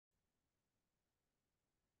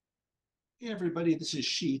Hey everybody, this is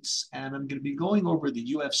Sheets, and I'm going to be going over the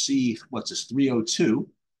UFC, what's this, 302,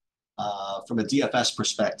 from a DFS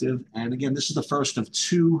perspective. And again, this is the first of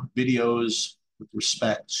two videos with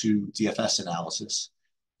respect to DFS analysis.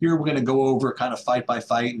 Here we're going to go over kind of fight by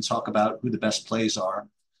fight and talk about who the best plays are.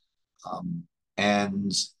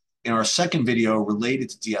 And in our second video related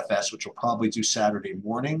to DFS, which we'll probably do Saturday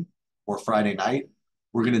morning or Friday night,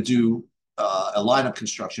 we're going to do a lineup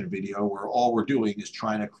construction video where all we're doing is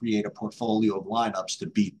trying to create a portfolio of lineups to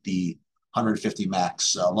beat the 150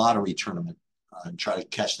 max lottery tournament and try to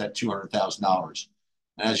catch that $200,000.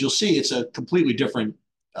 And as you'll see, it's a completely different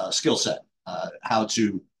skill set, how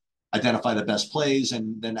to identify the best plays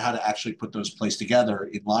and then how to actually put those plays together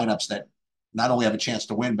in lineups that not only have a chance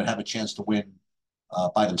to win, but have a chance to win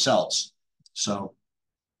by themselves. So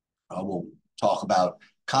we'll talk about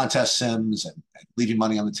contest sims and leaving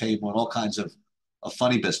money on the table and all kinds of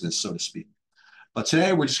funny business, so to speak. But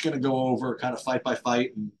today we're just going to go over kind of fight by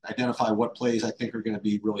fight and identify what plays I think are going to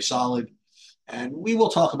be really solid. And we will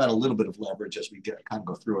talk about a little bit of leverage as we kind of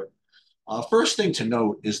go through it. First thing to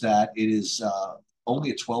note is that it is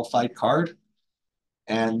only a 12-fight card,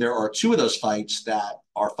 and there are two of those fights that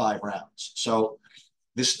are 5 rounds. So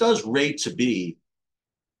this does rate to be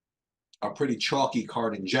a pretty chalky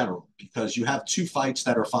card in general because you have 2 fights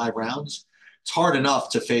that are 5 rounds. It's hard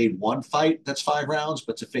enough to fade one fight that's 5 rounds,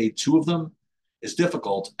 but to fade 2 of them is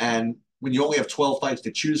difficult. And when you only have 12 fights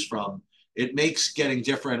to choose from, it makes getting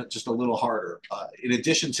different just a little harder. In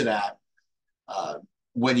addition to that,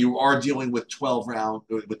 when you are dealing with 12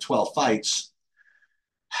 fights,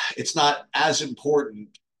 it's not as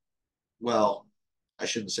important. Well, I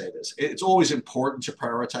shouldn't say this. It's always important to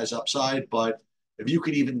prioritize upside, but if you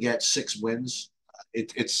could even get 6 wins,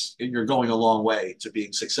 you're going a long way to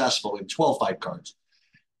being successful in 12 fight cards,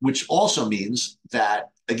 which also means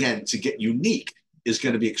that, again, to get unique is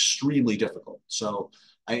going to be extremely difficult. So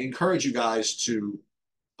I encourage you guys to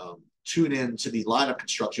tune in to the lineup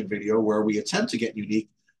construction video where we attempt to get unique,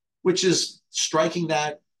 which is striking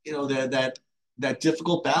that, that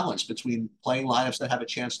difficult balance between playing lineups that have a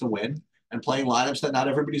chance to win and playing lineups that not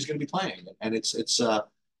everybody's going to be playing. And it's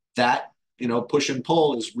that, push and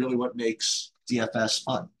pull is really what makes DFS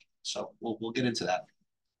fun. So we'll get into that.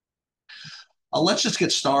 Let's just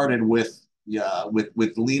get started with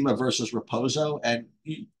Lima versus Raposo, and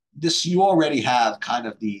you already have kind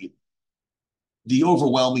of the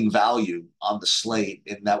overwhelming value on the slate,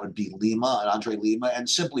 and that would be Lima and Andre Lima, and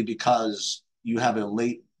simply because you have a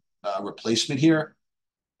late replacement here,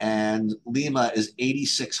 and Lima is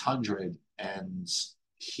 8,600, and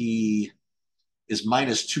he is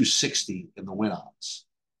minus 260 in the win odds.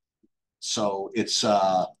 So it's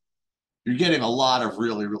you're getting a lot of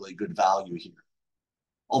really, really good value here.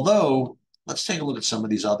 Although, let's take a look at some of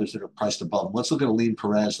these others that are priced above them. Let's look at Aline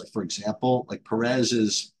Perez, like for example. Like Perez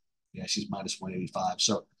is, she's minus 185.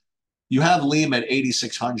 So you have Lima at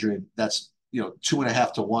 8,600. That's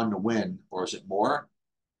 2.5 to 1 to win, or is it more?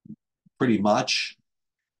 Pretty much.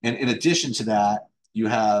 And in addition to that, you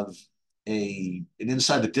have an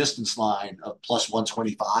inside the distance line of plus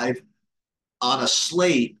 125 on a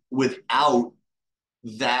slate without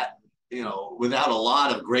that, without a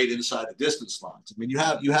lot of great inside the distance lines. I mean, you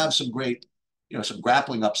have some great, some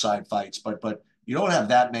grappling upside fights, but you don't have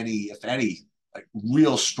that many, if any, like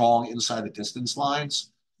real strong inside the distance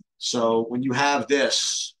lines. So when you have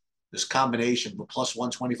this combination, the plus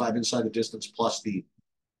 125 inside the distance plus the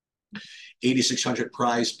 8,600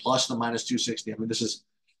 price plus the minus 260, I mean, this is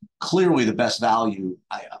clearly the best value,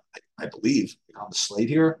 I believe, on the slate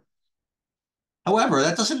here. However,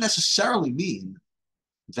 that doesn't necessarily mean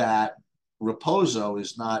that Raposo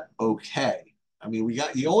is not okay. I mean,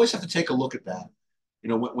 you always have to take a look at that.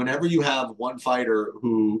 Whenever you have one fighter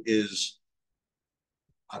who is,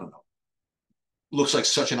 I don't know, looks like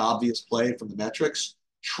such an obvious play from the metrics,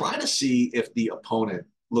 try to see if the opponent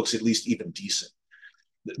looks at least even decent.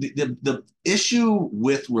 The issue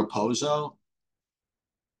with Raposo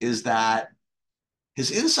is that his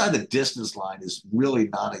inside the distance line is really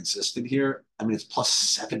non-existent here. I mean, it's plus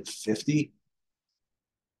 750.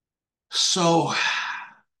 So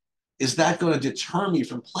is that going to deter me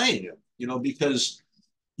from playing him? Because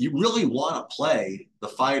you really want to play the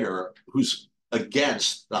fighter who's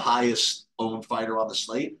against the highest owned fighter on the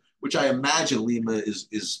slate, which I imagine Lima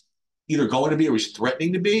is either going to be or he's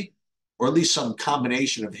threatening to be, or at least some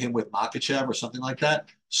combination of him with Makhachev or something like that.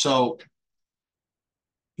 So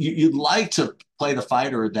you'd like to play the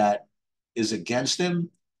fighter that is against him.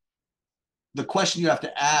 The question you have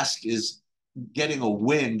to ask is, getting a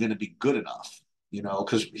win going to be good enough?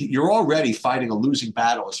 Because you're already fighting a losing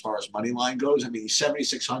battle as far as money line goes. I mean, he's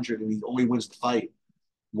 7,600 and he only wins the fight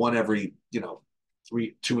one every,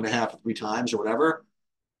 three, 2.5, 3 times or whatever.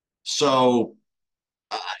 So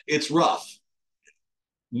it's rough.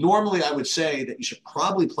 Normally, I would say that you should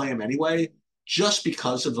probably play him anyway, just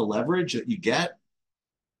because of the leverage that you get.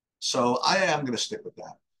 So I am going to stick with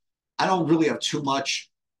that. I don't really have too much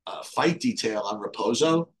fight detail on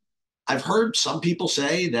Raposo. I've heard some people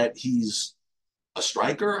say that he's a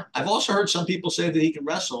striker. I've also heard some people say that he can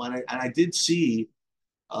wrestle, and I did see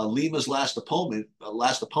Lima's last opponent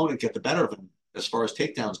get the better of him as far as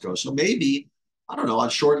takedowns go. So maybe, I don't know, on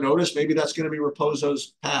short notice, maybe that's going to be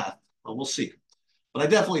Raposo's path. Well, we'll see. But I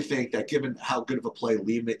definitely think that given how good of a play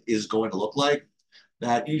Lima is going to look like,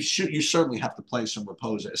 that you certainly have to play some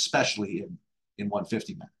Raposo, especially in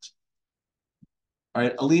 150 max. All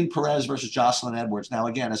right, Aline Perez versus Jocelyn Edwards. Now,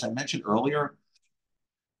 again, as I mentioned earlier,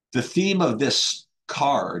 the theme of this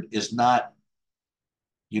card is not,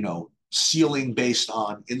 ceiling based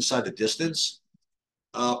on inside the distance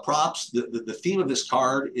props. The theme of this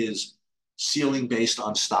card is ceiling based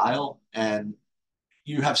on style. And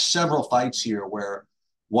you have several fights here where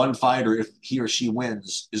one fighter, if he or she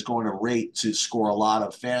wins, is going to rate to score a lot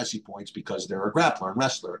of fantasy points because they're a grappler and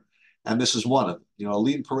wrestler. And this is one of them.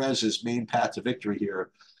 Aline Perez's main path to victory here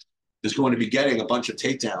is going to be getting a bunch of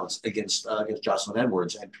takedowns against Jocelyn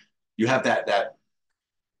Edwards. And you have that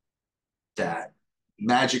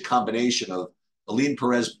magic combination of Aline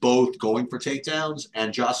Perez both going for takedowns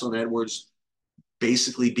and Jocelyn Edwards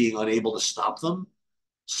basically being unable to stop them.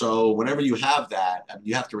 So whenever you have that, I mean,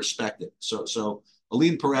 you have to respect it. So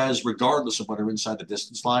Aline Perez, regardless of what her inside the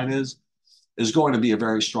distance line is going to be a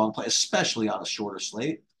very strong play, especially on a shorter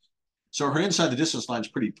slate. So her inside the distance line is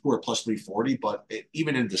pretty poor, plus 340, but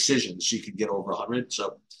even in decisions, she can get over 100.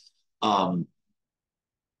 So I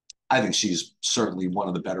think she's certainly one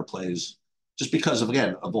of the better plays just because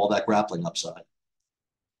again, of all that grappling upside.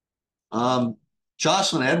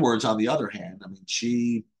 Jocelyn Edwards, on the other hand, I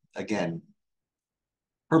mean, again,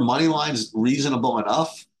 her money line's reasonable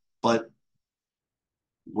enough, but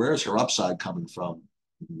where's her upside coming from?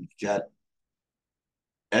 You get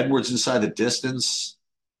Edwards inside the distance,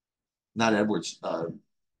 not Edwards,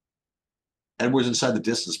 Edwards inside the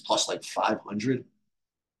distance plus like 500.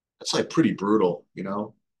 That's like pretty brutal. I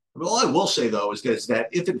mean, all I will say though is that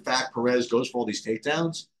if in fact Perez goes for all these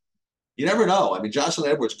takedowns, you never know. I mean,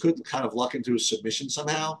 Jocelyn Edwards could kind of luck into a submission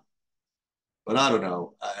somehow, but I don't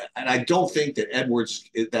know. And I don't think that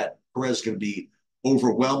Perez is going to be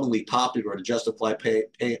overwhelmingly popular to justify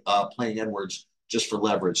playing Edwards just for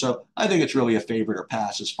leverage. So I think it's really a favorite or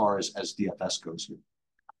pass as far as DFS goes here.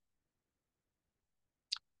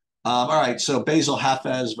 All right, so Basil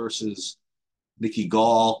Hafez versus Nikki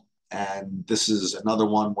Gall, and this is another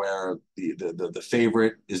one where the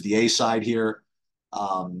favorite is the A side here.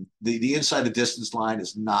 The inside the distance line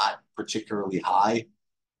is not particularly high.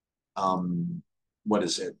 What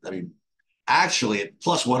is it? I mean, actually at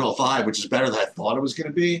plus 105, which is better than I thought it was going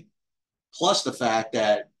to be. Plus the fact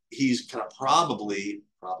that he's kind of probably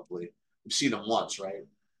we've seen him once, right?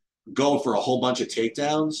 Go for a whole bunch of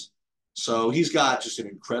takedowns. So he's got just an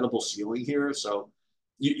incredible ceiling here. So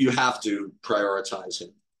you have to prioritize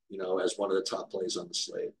him, as one of the top plays on the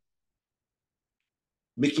slate.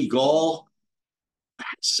 Mickey Gall,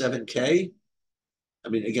 7K. I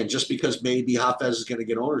mean, again, just because maybe Hafez is going to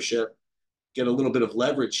get ownership, get a little bit of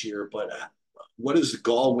leverage here, but what does the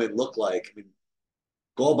Gall win look like? I mean,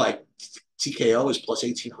 Gall by TKO is plus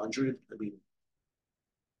 1,800. I mean,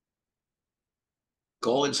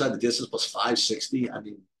 Gall inside the distance plus 560. I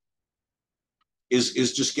mean,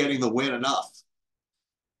 is just getting the win enough?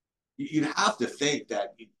 You'd have to think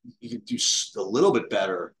that you can do a little bit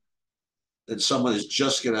better than someone is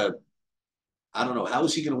just going to, I don't know, how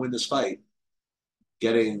is he going to win this fight?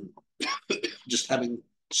 Just having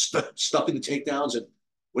stuffing the takedowns and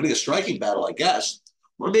winning a striking battle, I guess.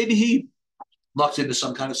 Or maybe he lucks into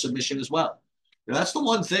some kind of submission as well. That's the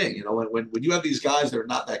one thing, when you have these guys that are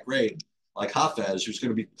not that great, like Hafez, who's going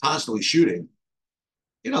to be constantly shooting,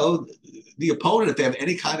 the opponent, if they have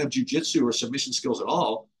any kind of jiu-jitsu or submission skills at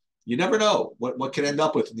all, you never know what can end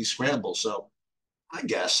up with in these scrambles. So I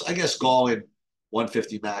guess Gall in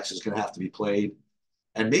 150 max is going to have to be played.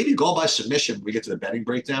 And maybe Gall by submission when we get to the betting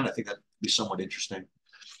breakdown. I think that'd be somewhat interesting.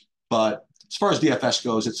 But as far as DFS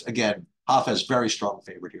goes, it's, again, Hafez very strong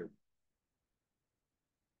favorite here.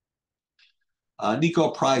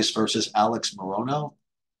 Nico Price versus Alex Morono.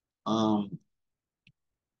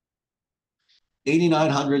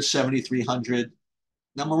 8,900, 7,300.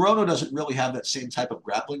 Now, Morono doesn't really have that same type of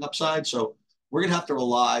grappling upside, so we're going to have to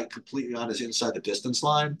rely completely on his inside the distance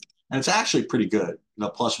line. And it's actually pretty good,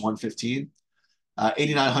 plus 115.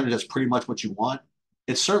 8,900, that's pretty much what you want.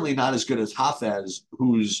 It's certainly not as good as Hafez,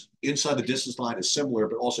 whose inside the distance line is similar,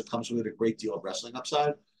 but also comes with a great deal of wrestling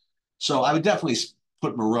upside. So I would definitely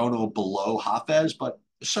put Morono below Hafez, but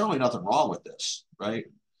there's certainly nothing wrong with this, right?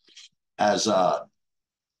 As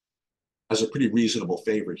as a pretty reasonable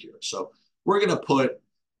favorite here. So we're going to put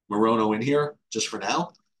Morono in here just for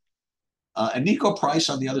now. And Nico Price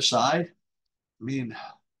on the other side, I mean,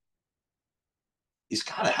 he's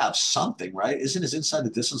got to have something, right? Isn't his inside the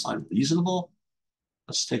distance line reasonable?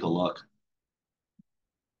 Let's take a look.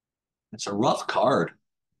 It's a rough card.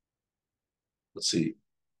 Let's see.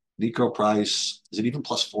 Nico Price, is it even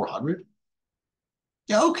plus 400?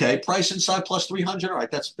 Yeah, okay. Price inside plus 300. All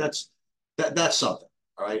right, that's something.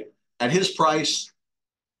 All right. At his price,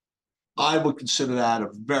 I would consider that a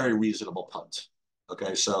very reasonable punt.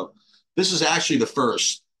 Okay, so this is actually the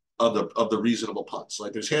first of the reasonable punts.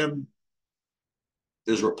 Like there's him,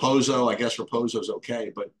 there's Raposo. I guess Raposo's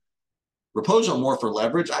okay, but Raposo more for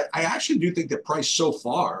leverage. I actually do think that Price so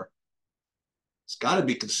far it's got to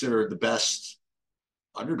be considered the best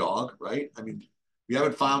underdog, right? I mean, we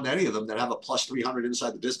haven't found any of them that have a plus 300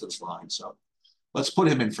 inside the distance line. So let's put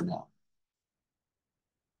him in for now.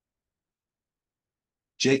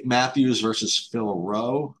 Jake Matthews versus Phil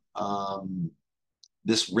Rowe.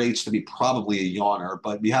 This rates to be probably a yawner,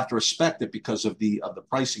 but we have to respect it because of the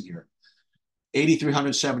pricing here.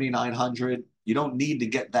 8,300, 7,900. You don't need to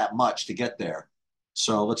get that much to get there.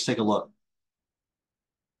 So let's take a look.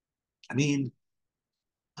 I mean,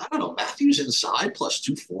 I don't know. Matthews inside plus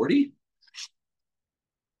 240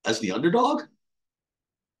 as the underdog.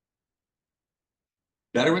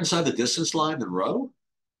 Better inside the distance line than Rowe.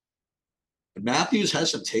 And Matthews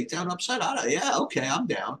has some takedown upside. Yeah, okay, I'm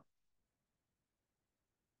down.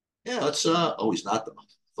 Yeah, let's. Oh, he's not the. I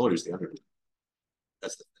thought he was the underdog.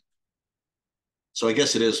 That's the thing. So I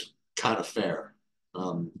guess it is kind of fair.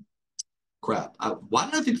 Um, Crap. Why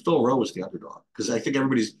did I think Phil Rowe was the underdog? Because I think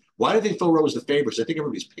everybody's. Why do I think Phil Rowe was the favorite? Because I think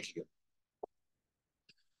everybody's picking him.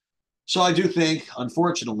 So I do think,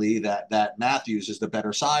 unfortunately, that Matthews is the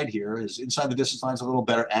better side here. His inside the distance line's a little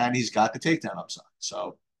better, and he's got the takedown upside.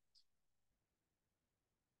 So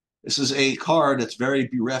this is a card that's very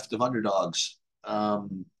bereft of underdogs.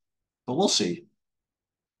 But we'll see.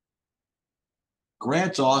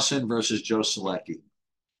 Grant Dawson versus Joe Selecki.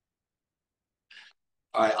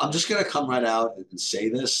 All right, I'm just gonna come right out and say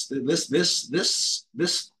this.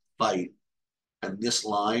 This fight and this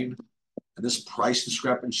line and this price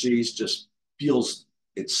discrepancies just feels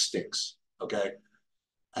it stinks. Okay.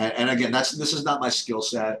 And again, this is not my skill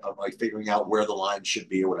set of like figuring out where the line should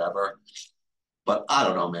be or whatever. But I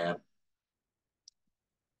don't know, man.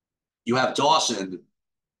 You have Dawson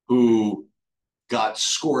who got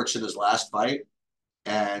scorched in his last fight,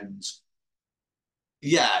 and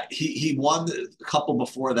yeah, he won a couple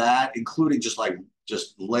before that, including just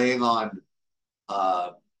laying on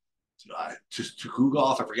uh to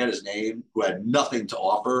Kugov, I forget his name, who had nothing to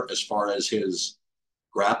offer as far as his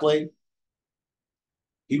grappling.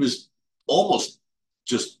 He was almost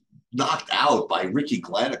just knocked out by Ricky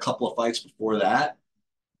Glenn a couple of fights before that.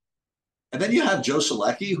 And then you have Joe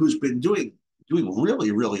Selecki, who's been doing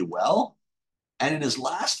really, really well. And in his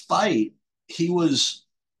last fight, he was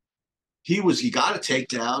he got a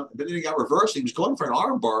takedown, but then he got reversed. He was going for an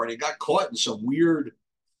armbar and he got caught in some weird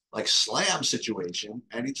like slam situation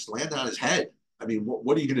and he just landed on his head. I mean,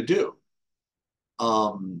 what are you going to do?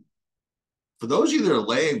 Um, for those of you that are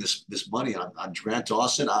laying this money on Grant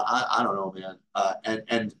Dawson, I don't know, man.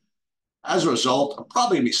 And as a result, I'm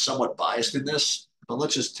probably going to be somewhat biased in this, but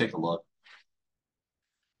let's just take a look.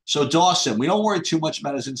 So Dawson, we don't worry too much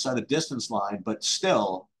about his inside the distance line, but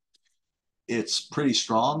still, it's pretty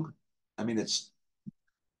strong. I mean, it's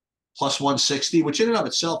plus 160, which in and of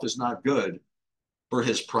itself is not good for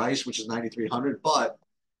his price, which is 9,300, but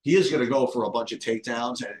he is going to go for a bunch of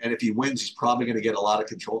takedowns. And if he wins, he's probably going to get a lot of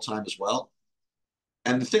control time as well.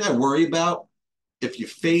 And the thing I worry about if you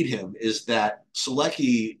fade him is that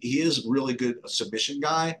Selecki, he is really good a submission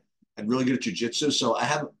guy and really good at jujitsu.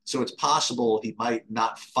 So it's possible he might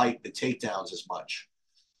not fight the takedowns as much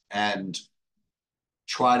and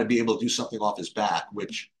try to be able to do something off his back,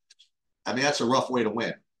 which I mean, that's a rough way to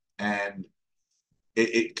win. And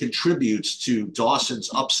it contributes to Dawson's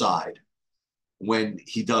upside when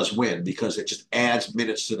he does win because it just adds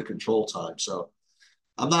minutes to the control time. So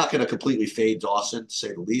I'm not going to completely fade Dawson, to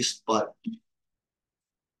say the least, but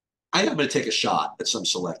I am going to take a shot at some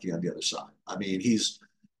Selecki on the other side. I mean, he's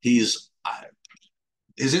his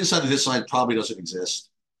inside of this line probably doesn't exist,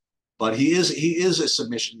 but he is a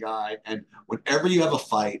submission guy. And whenever you have a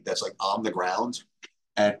fight that's like on the ground,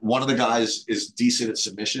 and one of the guys is decent at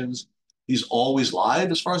submissions, he's always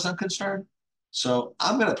live as far as I'm concerned. So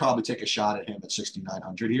I'm going to probably take a shot at him at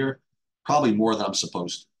 6,900 here, probably more than I'm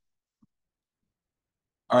supposed to.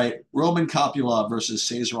 All right, Roman Coppola versus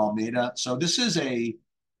Cesar Almeida. So this is a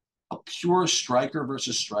pure striker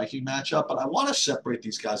versus striking matchup, but I want to separate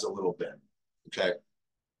these guys a little bit. Okay.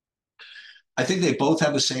 I think they both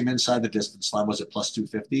have the same inside the distance line. Was it plus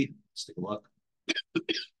 250? Let's take a look.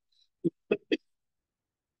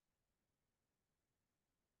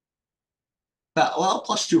 Well,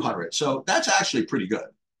 plus 200. So that's actually pretty good.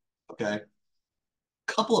 Okay.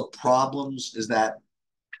 Couple of problems is that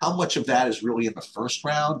how much of that is really in the first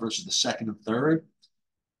round versus the second and third?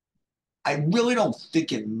 I really don't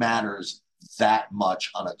think it matters that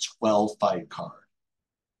much on a 12 fight card.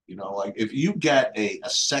 You know, like if you get a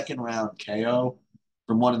second round KO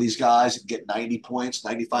from one of these guys and get 90 points,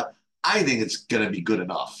 95, I think it's going to be good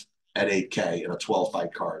enough at 8K in a 12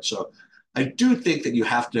 fight card. So I do think that you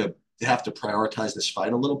have to prioritize this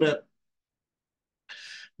fight a little bit.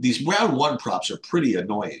 These round one props are pretty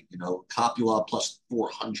annoying. You know, Coppola plus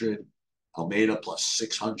 400, Almeida plus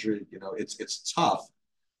 600. You know, it's tough.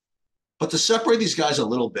 But to separate these guys a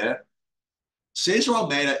little bit, Cesar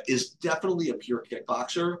Almeida is definitely a pure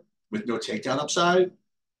kickboxer with no takedown upside.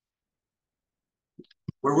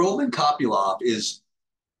 Where Roman Kopylov is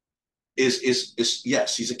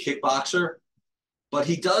yes, he's a kickboxer, but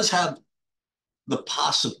he does have the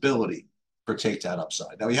possibility for takedown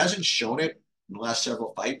upside. Now he hasn't shown it in the last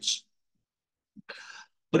several fights,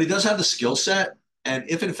 but he does have the skill set. And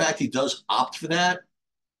if in fact he does opt for that,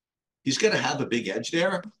 he's going to have a big edge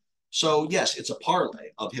there. So yes, it's a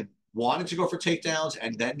parlay of him wanting to go for takedowns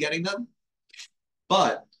and then getting them.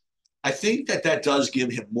 But I think that that does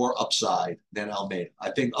give him more upside than Almeida.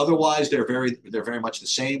 I think otherwise they're very much the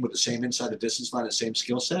same with the same inside the distance line, the same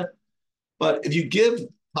skill set. But if you give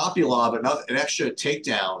Populov an extra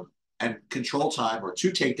takedown and control time, or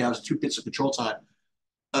two takedowns, 2 bits of control time,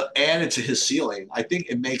 added to his ceiling, I think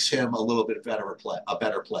it makes him a little bit better a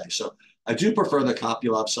better play. So I do prefer the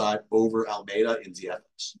Kopylov side over Almeida in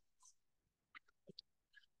DFS.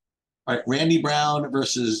 All right, Randy Brown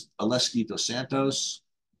versus Aleski dos Santos.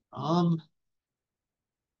 Um,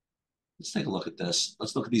 let's take a look at this.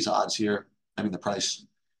 Let's look at these odds here. I mean, the price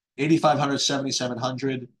 8,500,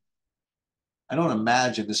 7,700. I don't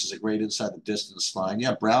imagine this is a great inside the distance line.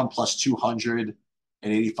 Yeah, Brown plus 200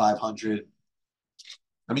 and 8,500.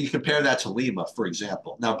 I mean, you compare that to Lima, for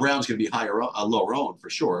example. Now, Brown's going to be higher, lower owned for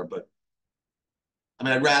sure, but I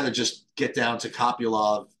mean, I'd rather just get down to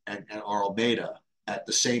Kopylov and or Almeida at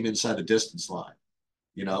the same inside the distance line,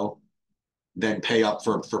 you know, than pay up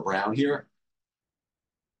for Brown here.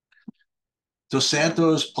 Dos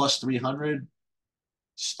Santos plus 300,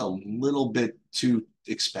 just a little bit too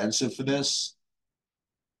expensive for this.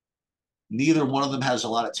 Neither one of them has a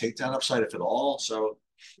lot of takedown upside, if at all. So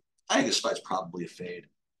I think this fight's probably a fade.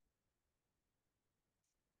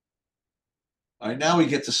 All right, now we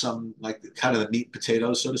get to some like kind of the meat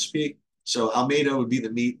potatoes, so to speak. So Almeida would be the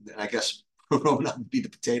meat, and I guess Romanov would be the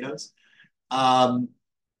potatoes. Um,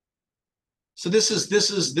 so this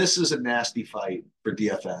is a nasty fight for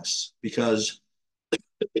DFS because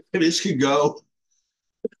this could go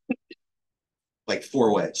like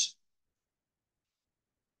four ways.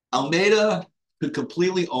 Almeida could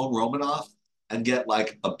completely own Romanov and get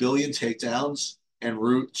like a billion takedowns en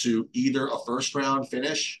route to either a first round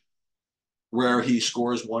finish where he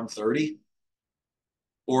scores 130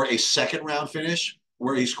 or a second round finish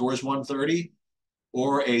where he scores 130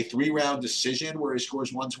 or a 3 round decision where he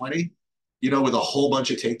scores 120, you know, with a whole bunch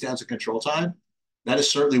of takedowns and control time. That is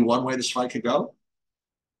certainly one way this fight could go.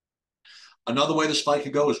 Another way this fight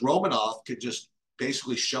could go is Romanov could just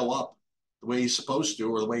basically show up the way he's supposed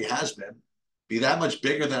to or the way he has been, be that much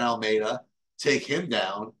bigger than Almeida, take him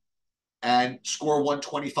down, and score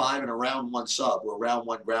 125 in a round one sub or a round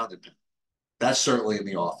one grounded pound. That's certainly in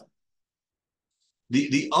the offing.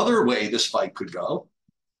 The other way this fight could go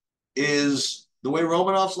is the way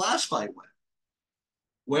Romanov's last fight went,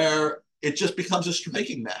 where it just becomes a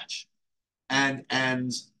striking match. And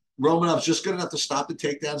Romanov's just good enough to stop the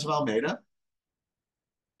takedowns of Almeida.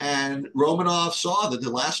 And Romanov saw that the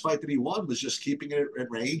last fight that he won was just keeping it at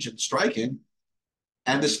range and striking.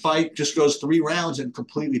 And this fight just goes 3 rounds and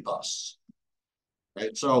completely busts.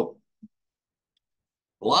 Right. So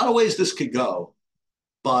a lot of ways this could go,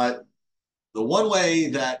 but the one way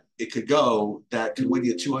that it could go that could win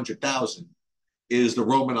you 200,000 is the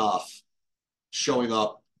Romanov showing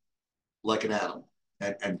up like an animal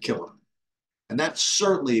and killing him. And that's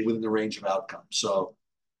certainly within the range of outcomes. So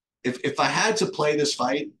if I had to play this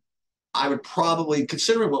fight, I would probably,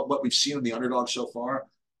 considering what we've seen in the underdog so far,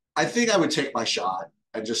 I think I would take my shot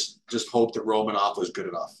and just hope that Romanov was good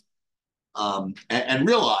enough. and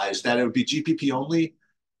realize that it would be GPP only,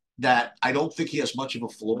 that I don't think he has much of a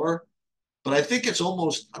floor. But I think it's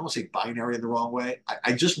almost, I don't want to say binary in the wrong way.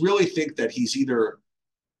 I just really think that he's either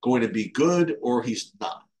going to be good or he's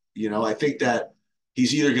not. I think that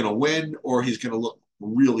he's either going to win or he's going to look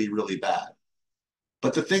really, really bad.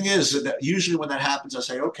 But the thing is that usually when that happens, I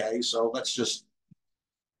say, okay, so let's just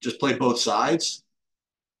play both sides.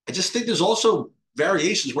 I just think there's also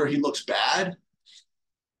variations where he looks bad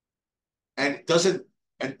and doesn't,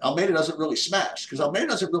 and Almeida doesn't really smash because Almeida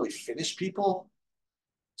doesn't really finish people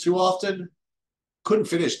too often. Couldn't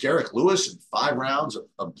finish Derek Lewis in 5 rounds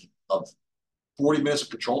of 40 minutes of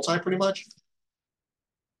control time, pretty much.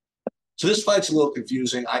 So this fight's a little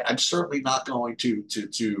confusing. I'm certainly not going to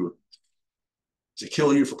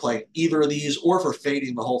kill you for playing either of these or for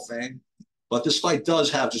fading the whole thing. But this fight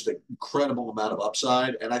does have just an incredible amount of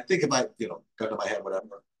upside. And I think if I, gun to my head,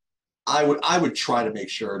 whatever, I would try to make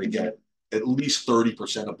sure to get at least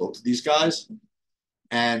 30% of both of these guys,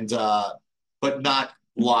 and but not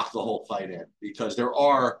lock the whole fight in because there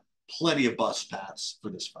are plenty of bust paths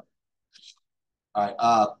for this fight. All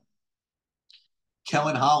right,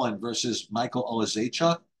 Kellen Holland versus Michael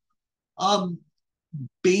Olazechuk.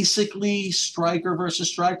 Basically striker versus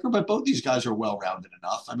striker, but both these guys are well-rounded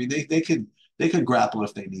enough. I mean, they could grapple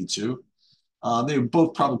if they need to. They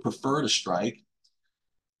both probably prefer to strike.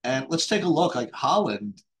 And let's take a look. Like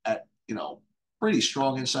Holland at pretty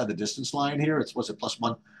strong inside the distance line here. It's what's it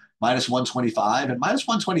 +1 -125 and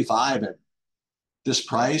 -125 at this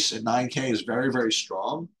price at 9K is very, very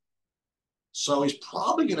strong. So he's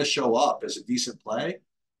probably going to show up as a decent play.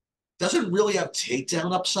 Doesn't really have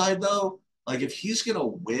takedown upside though. Like if he's going to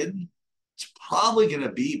win, it's probably going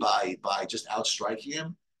to be by just outstriking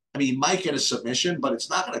him. I mean, he might get a submission, but it's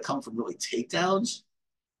not going to come from really takedowns.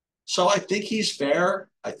 So I think he's fair.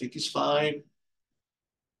 I think he's fine.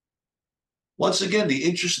 Once again, the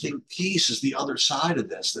interesting piece is the other side of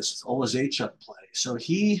this Olazechuk play. So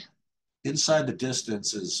he, inside the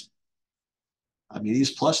distance, is, I mean,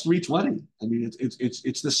 he's +320. I mean,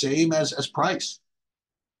 it's the same as Price.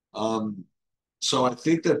 So I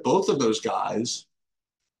think that both of those guys,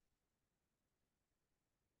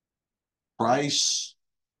 Price,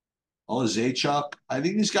 Olazechuk, I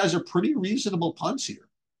think these guys are pretty reasonable punts here.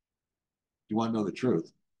 You want to know the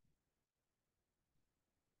truth.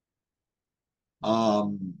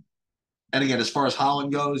 And again, as far as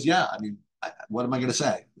Holland goes, yeah, I mean, what am I going to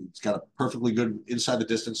say? He's got a perfectly good inside the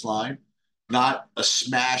distance line, not a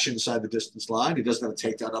smash inside the distance line. He doesn't have a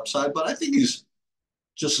takedown upside, but I think he's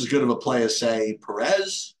just as good of a play as, say,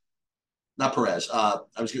 Perez. Not Perez. I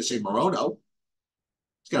was going to say Morono.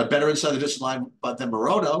 He's got a better inside the distance line, but than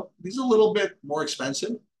Morono. He's a little bit more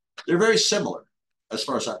expensive. They're very similar as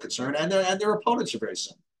far as I'm concerned, and their opponents are very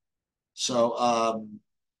similar. So,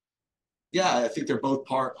 yeah, I think they're both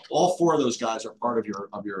part. All four of those guys are part of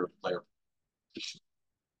your player.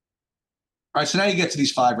 All right, so now you get to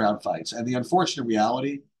these 5-round fights, and the unfortunate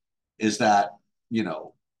reality is that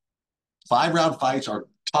 5-round fights are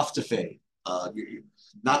tough to fade.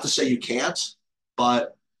 Not to say you can't,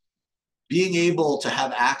 but being able to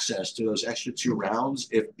have access to those extra 2 rounds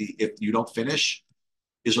if you don't finish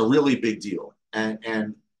is a really big deal.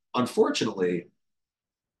 And unfortunately,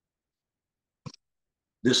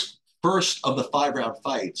 this first of the 5-round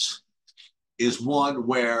fights is one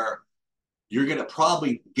where you're going to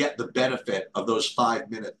probably get the benefit of those 5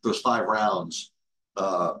 rounds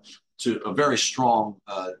to a very strong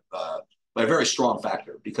by a very strong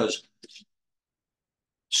factor, because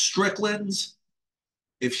Strickland's,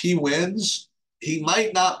 if he wins, he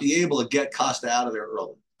might not be able to get Costa out of there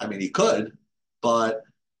early. I mean, he could, but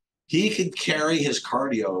he can carry his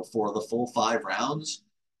cardio for the full 5 rounds,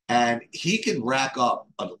 and he can rack up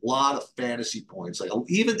a lot of fantasy points. Like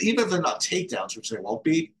even if they're not takedowns, which they won't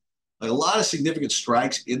be, like a lot of significant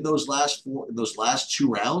strikes in those last 2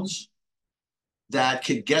 rounds that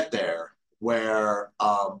can get there where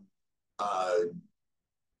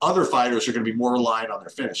other fighters are going to be more reliant on their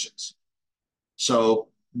finishes. So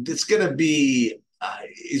it's going to be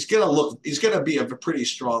he's going to be a pretty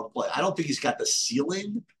strong play. I don't think he's got the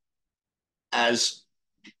ceiling as,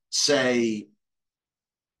 say,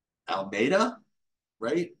 Almeida,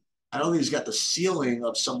 right? I don't think he's got the ceiling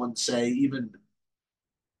of someone, say, even,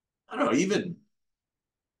 I don't know, even,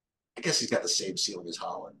 I guess he's got the same ceiling as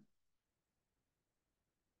Holland.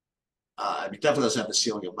 I mean, definitely doesn't have the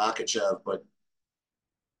ceiling of Makhachev, but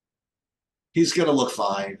he's going to look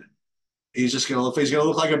fine. He's going to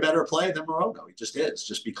look like a better play than Morono. He just is,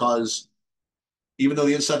 just because even though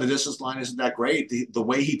the inside the distance line isn't that great, the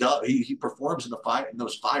way he performs in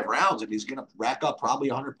those 5 rounds, and he's going to rack up probably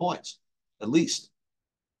 100 points at least.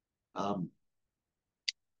 Um,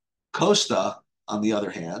 Costa, on the other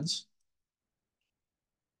hand,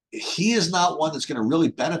 he is not one that's going to really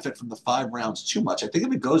benefit from the 5 rounds too much. I think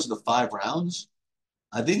if it goes to the 5 rounds,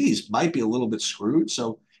 I think he's might be a little bit screwed.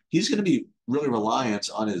 So he's going to be really reliant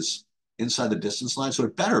on his inside the distance line. So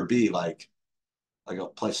it better be like a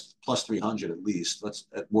plus 300 at least. Let's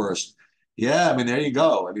at worst. Yeah, I mean there you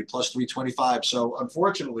go. I mean plus 325. So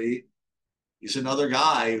unfortunately, he's another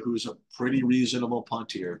guy who's a pretty reasonable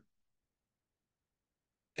punt here.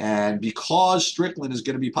 And because Strickland is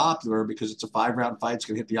going to be popular because it's a 5 round fight, it's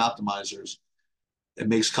going to hit the optimizers. It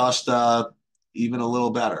makes Costa even a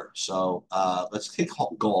little better. So let's take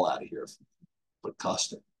goal out of here. Put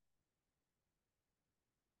Costa.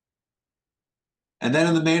 And then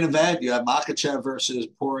in the main event, you have Makachev versus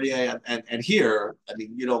Poirier, and here, I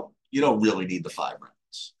mean, you don't really need the 5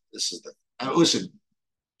 rounds. This is the listen.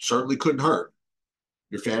 Certainly couldn't hurt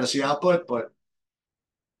your fantasy output, but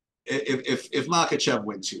if Makachev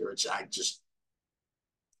wins here, it's I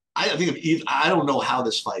think I don't know how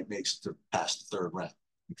this fight makes it to past the 3rd round.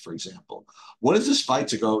 For example, what is this fight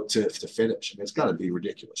to go to finish? I mean, it's got to be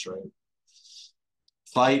ridiculous, right?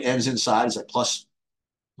 Fight ends inside. It's like plus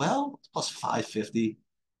 550.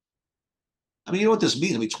 I mean, you know what this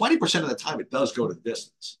means? I mean, 20% of the time it does go to the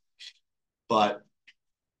distance. But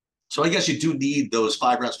so I guess you do need those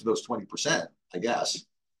 5 rounds for those 20%, I guess.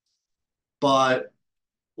 But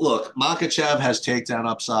look, Makachev has takedown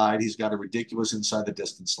upside. He's got a ridiculous inside the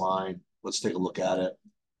distance line. Let's take a look at it.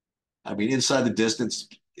 I mean, inside the distance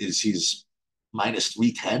he's minus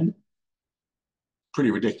 310. Pretty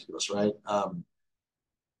ridiculous, right?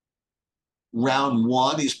 Round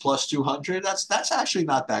one, he's plus 200. That's actually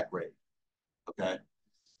not that great. Okay.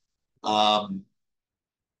 Um,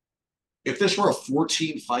 if this were a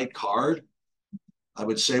 14 fight card, I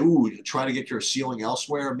would say, ooh, try to get your ceiling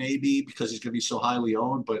elsewhere, maybe because he's going to be so highly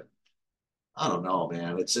owned. But I don't know,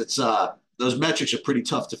 man. It's those metrics are pretty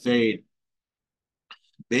tough to fade.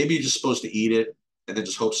 Maybe you're just supposed to eat it and then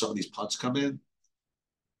just hope some of these punts come in.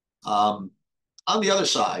 Um, on the other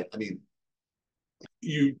side, I mean,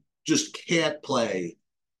 you just can't play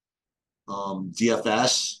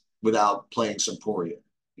DFS without playing some Poirier.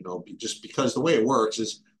 Just because the way it works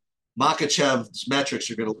is Makachev's metrics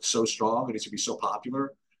are going to look so strong and it's going to be so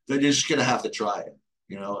popular that you're just going to have to try it,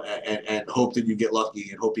 and hope that you get lucky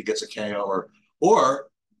and hope he gets a KO or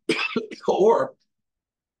or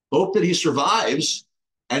hope that he survives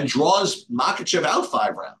and draws Makachev out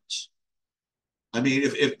 5 rounds. I mean,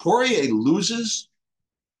 if Poirier loses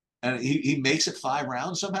and he makes it 5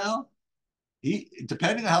 rounds somehow, he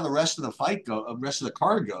depending on how the rest of the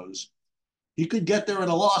card goes, he could get there at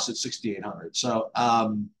a loss at 6,800. So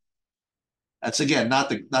that's again not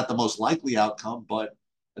the most likely outcome, but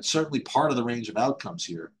it's certainly part of the range of outcomes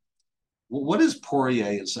here. Well, what is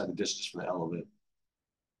Poirier inside the distance for the hell of it?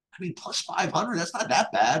 I mean, plus 500, that's not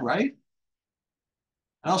that bad, right?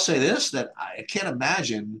 And I'll say this, that I can't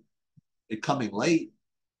imagine it coming late,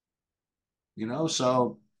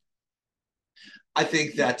 so I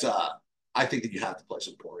think that you have to play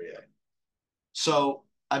some Poirier. So,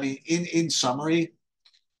 I mean, in summary,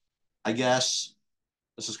 I guess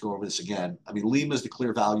let's just go over this again. I mean, Lima is the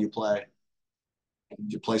clear value play.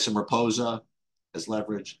 You play some Raposa as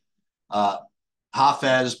leverage. Uh,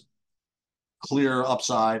 Hafez, clear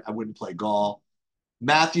upside. I wouldn't play Gall.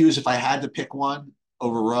 Matthews, if I had to pick one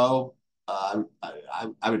over Rowe, I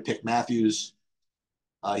would pick Matthews.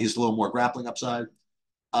 He's a little more grappling upside.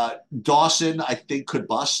 Dawson, I think, could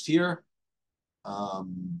bust here,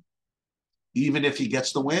 even if he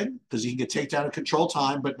gets the win, because he can get takedown and control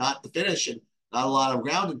time, but not the finish and not a lot of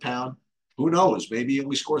ground and pound. Who knows? Maybe he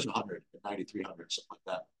only scores 100 at 9,300, something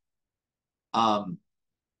like that.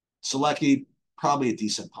 Selecki, probably a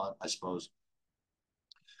decent punt, I suppose.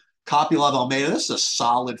 Kopylov Almeida, this is a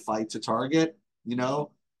solid fight to target.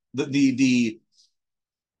 The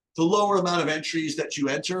lower amount of entries that you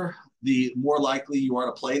enter, the more likely you are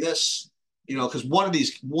to play this. Because one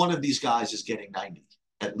of these guys is getting 90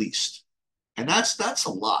 at least, and that's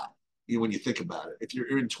a lot. When you think about it, if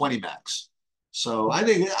you're in 20 max. So I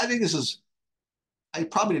think this is. I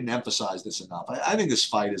probably didn't emphasize this enough. I think this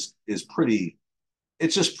fight is pretty.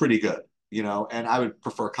 It's just pretty good, and I would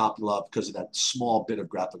prefer Kopylov because of that small bit of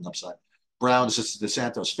grappling upside. Brown is just the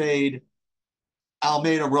Santos fade.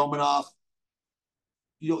 Almeida Romanov,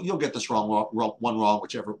 you'll get this one wrong,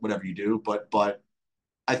 whatever you do, but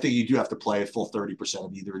I think you do have to play a full 30%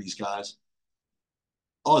 of either of these guys.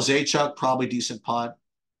 Oh, Zaechuk, probably decent punt.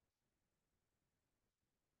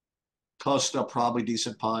 Costa, probably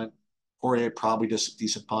decent punt. Poirier, probably just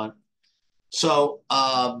decent punt. So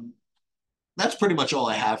that's pretty much all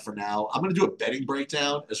I have for now. I'm going to do a betting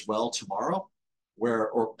breakdown as well tomorrow,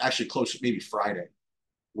 or actually close, maybe Friday,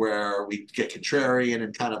 where we get contrarian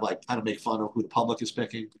and kind of make fun of who the public is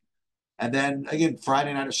picking. And then again,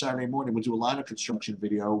 Friday night or Saturday morning, we'll do a lineup construction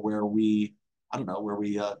video where I don't know, where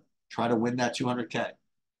we try to win that 200K.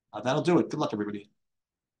 That'll do it. Good luck, everybody.